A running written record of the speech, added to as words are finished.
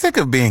Sick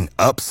of being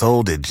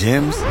upsold at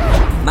gyms?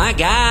 My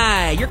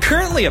guy, you're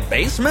currently a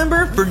base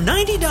member? For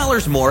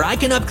 $90 more, I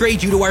can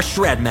upgrade you to our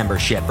Shred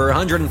membership. For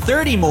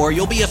 $130 more,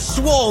 you'll be a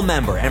Swole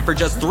member. And for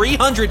just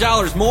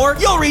 $300 more,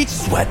 you'll reach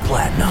Sweat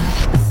Platinum.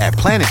 At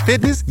Planet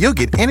Fitness, you'll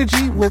get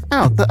energy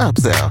without the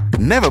upsell.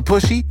 Never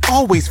pushy,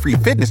 always free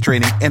fitness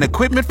training and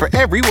equipment for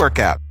every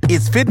workout.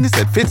 It's fitness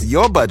that fits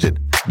your budget.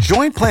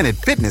 Join Planet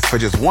Fitness for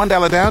just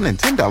 $1 down and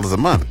 $10 a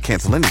month.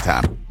 Cancel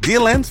anytime.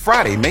 Deal ends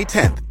Friday, May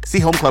 10th. See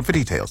Home Club for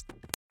details.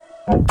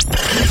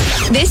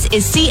 This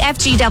is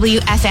CFGW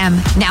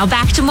FM. Now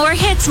back to more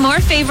hits, more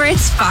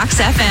favorites,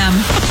 Fox FM.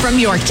 From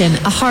Yorkton,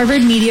 a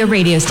Harvard Media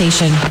radio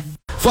station.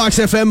 Fox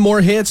FM,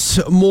 more hits,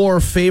 more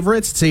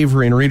favorites. It's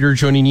Avery and Reader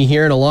joining you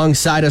here. And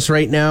alongside us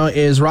right now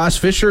is Ross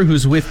Fisher,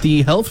 who's with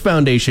the Health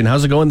Foundation.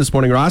 How's it going this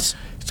morning, Ross?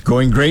 It's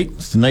going great.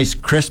 It's a nice,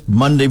 crisp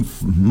Monday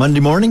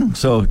morning,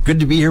 so good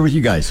to be here with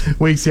you guys.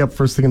 Wakes you up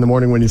first thing in the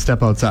morning when you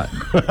step outside.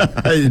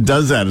 It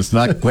does that. It's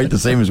not quite the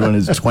same as when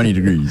it's 20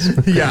 degrees.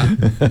 Yeah.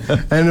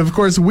 And, of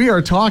course, we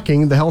are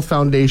talking the Health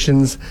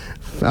Foundation's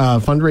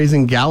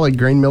fundraising gala.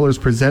 Grain Millers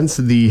presents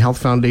the Health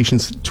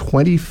Foundation's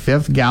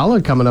 25th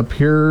gala coming up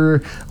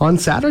here on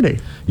Saturday.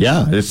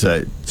 Yeah, it's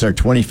our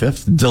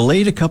 25th.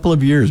 Delayed a couple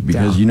of years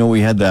because, we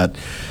had that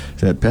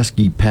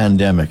pesky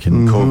pandemic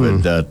and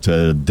COVID that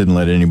didn't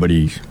let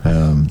anybody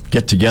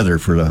get together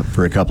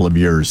for a couple of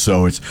years.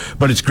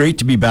 But it's great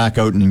to be back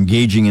out and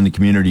engaging in the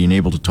community and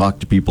able to talk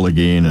to people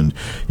again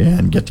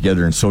and get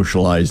together and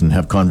socialize and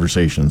have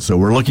conversations. So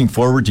we're looking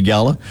forward to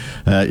Gala.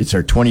 It's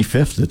our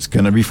 25th. It's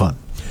going to be fun.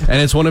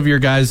 And it's one of your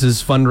guys'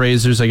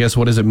 fundraisers. I guess,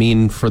 what does it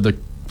mean for the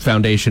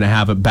foundation to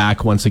have it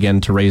back once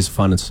again to raise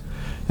funds?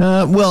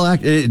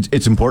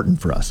 It's important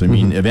for us. I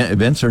mean,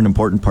 events are an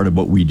important part of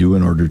what we do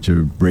in order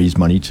to raise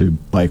money to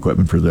buy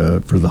equipment for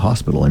the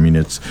hospital. I mean,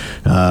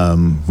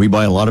 we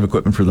buy a lot of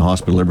equipment for the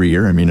hospital every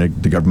year. I mean,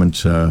 the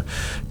government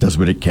does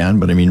what it can,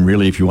 but I mean,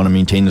 really, if you want to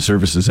maintain the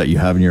services that you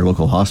have in your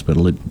local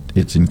hospital,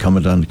 it's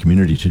incumbent on the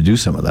community to do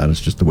some of that.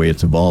 It's just the way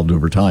it's evolved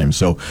over time.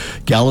 So,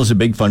 Gala's a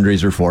big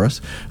fundraiser for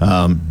us.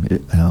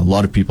 A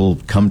lot of people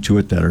come to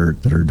it that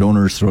are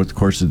donors throughout the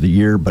course of the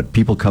year, but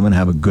people come and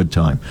have a good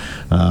time.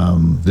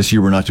 This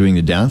year, we're not doing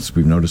the dance.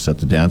 We've noticed that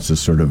the dance has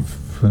sort of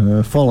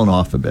fallen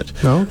off a bit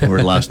over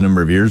the last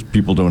number of years.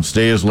 People don't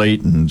stay as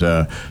late, and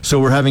so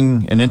we're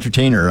having an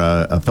entertainer,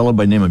 a fellow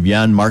by the name of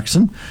Jan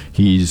Markson.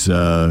 He's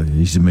a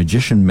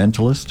magician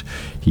mentalist.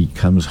 He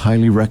comes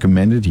highly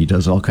recommended. He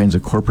does all kinds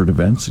of corporate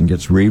events and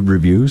gets rave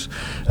reviews.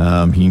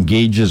 He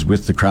engages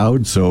with the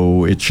crowd,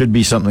 so it should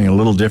be something a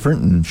little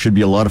different and should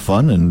be a lot of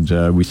fun,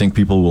 and we think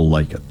people will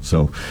like it.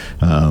 So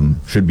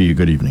should be a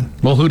good evening.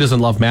 Well, who doesn't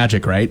love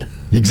magic, right?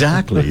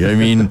 Exactly. I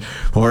mean,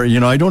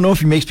 I don't know if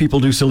he makes people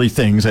do silly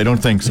things. I don't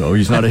think so.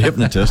 He's not a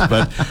hypnotist,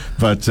 but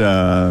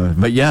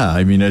yeah.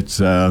 I mean, it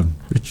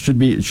should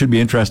be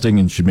interesting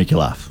and should make you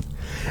laugh.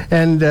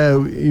 And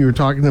you were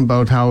talking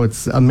about how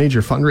it's a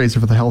major fundraiser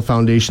for the Health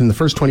Foundation. The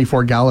first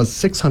 24 galas,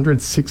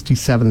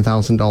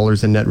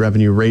 $667,000 in net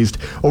revenue raised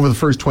over the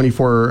first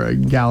 24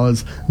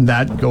 galas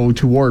that go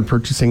toward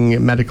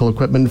purchasing medical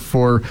equipment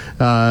for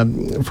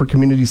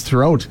communities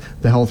throughout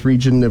the health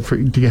region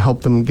to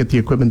help them get the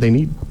equipment they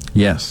need.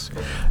 Yes.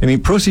 I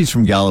mean, proceeds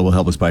from Gala will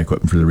help us buy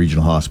equipment for the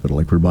regional hospital.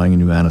 Like, we're buying a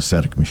new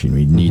anesthetic machine.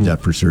 We need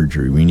that for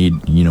surgery. We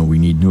need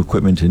new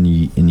equipment in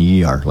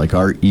the ER. Like,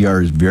 our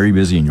ER is very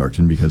busy in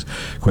Yorkton because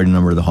quite a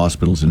number of the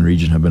hospitals in the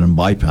region have been on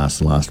bypass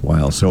the last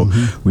while. So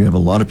we have a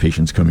lot of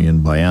patients coming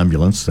in by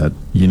ambulance that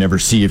you never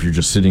see if you're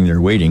just sitting there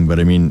waiting. But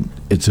I mean,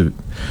 it's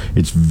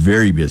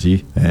very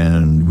busy,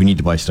 and we need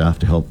to buy staff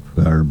to help,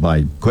 or buy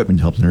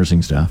equipment to help the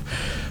nursing staff.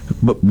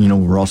 But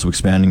we're also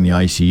expanding the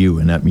ICU,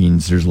 and that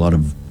means there's a lot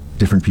of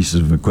different pieces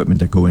of equipment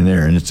that go in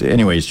there. And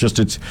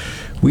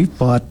we've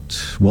bought,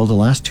 the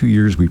last 2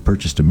 years we've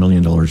purchased $1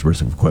 million worth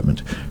of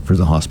equipment for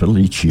the hospital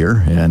each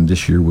year, and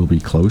this year we'll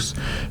be close.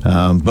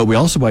 But we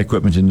also buy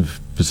equipment in the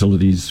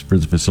facilities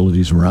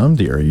around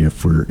the area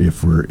if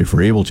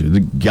we're able to. The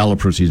Gala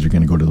proceeds are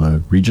going to go to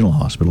the regional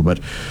hospital, but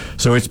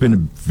so it's been a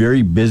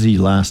very busy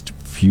last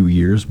few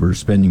years. We're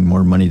spending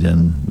more money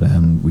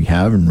than we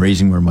have and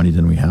raising more money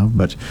than we have,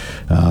 but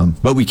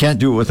we can't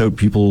do it without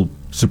people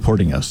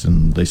supporting us,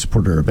 and they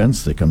support our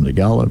events. They come to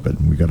Gala, but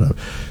we got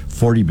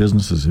 40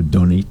 businesses who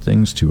donate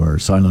things to our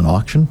silent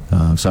auction.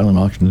 Silent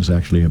auction is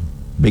actually a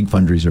big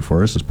fundraiser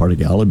for us as part of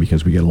Gala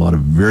because we get a lot of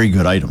very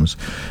good items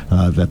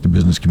that the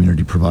business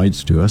community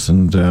provides to us,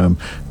 and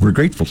we're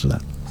grateful to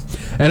that.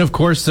 And of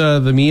course,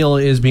 the meal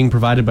is being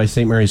provided by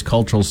St. Mary's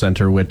Cultural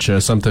Center, which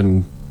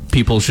something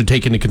people should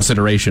take into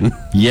consideration.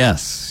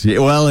 Yes.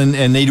 Well,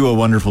 and they do a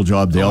wonderful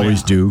job. They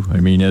always do.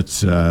 I mean, it's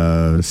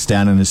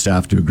Stan and his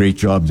staff do a great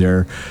job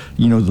there.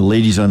 The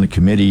ladies on the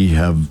committee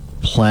have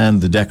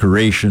planned the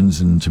decorations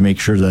and to make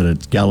sure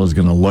that Gala is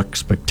going to look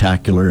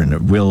spectacular, and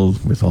it will,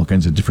 with all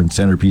kinds of different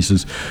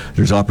centerpieces.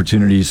 There's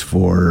opportunities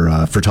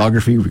for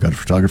photography. We've got a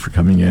photographer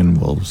coming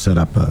in. We'll set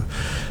up a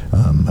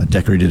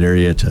decorated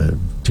area to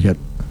get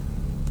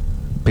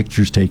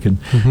pictures taken.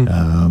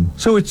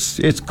 So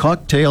it's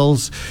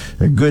cocktails,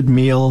 a good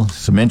meal,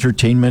 some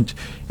entertainment,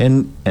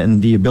 and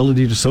the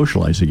ability to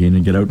socialize again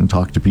and get out and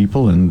talk to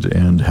people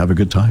and have a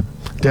good time.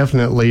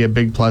 Definitely a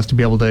big plus to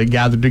be able to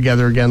gather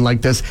together again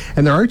like this.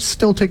 And there are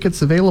still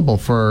tickets available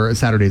for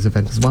Saturday's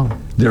event as well.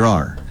 There's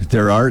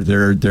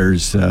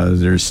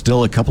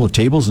still a couple of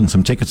tables and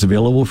some tickets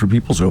available for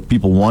people. So if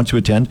people want to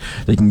attend,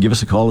 they can give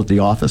us a call at the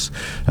office.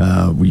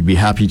 We'd be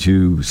happy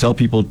to sell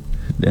people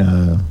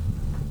a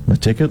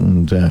ticket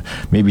and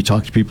maybe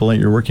talk to people that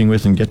you're working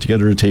with and get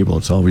together at a table.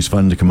 It's always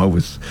fun to come out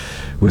with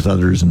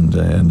others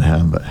and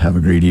have a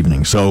great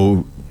evening.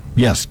 So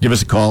yes, give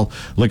us a call.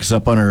 Look us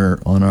up on our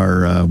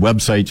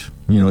website,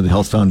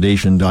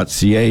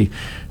 thehealthfoundation.ca.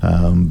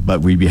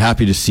 But we'd be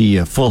happy to see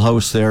a full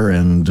house there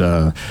and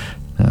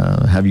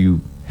have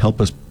you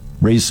help us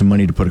raise some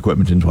money to put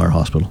equipment into our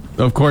hospital.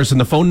 Of course, and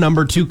the phone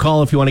number to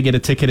call if you want to get a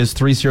ticket is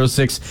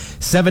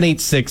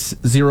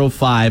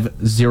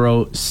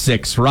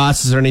 306-786-0506.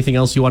 Ross, is there anything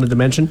else you wanted to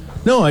mention?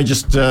 No, I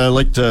just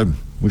like to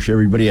wish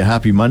everybody a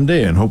happy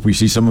Monday and hope we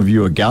see some of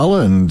you at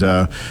Gala, and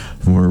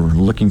we're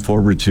looking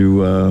forward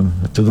to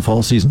the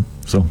fall season.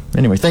 So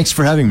anyway, thanks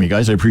for having me,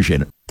 guys. I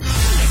appreciate it.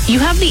 You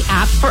have the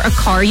app for a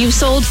car you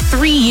sold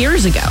 3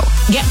 years ago.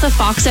 Get the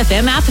Fox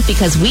FM app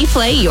because we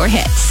play your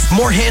hits.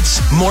 More hits,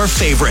 more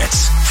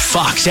favorites.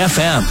 Fox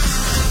FM.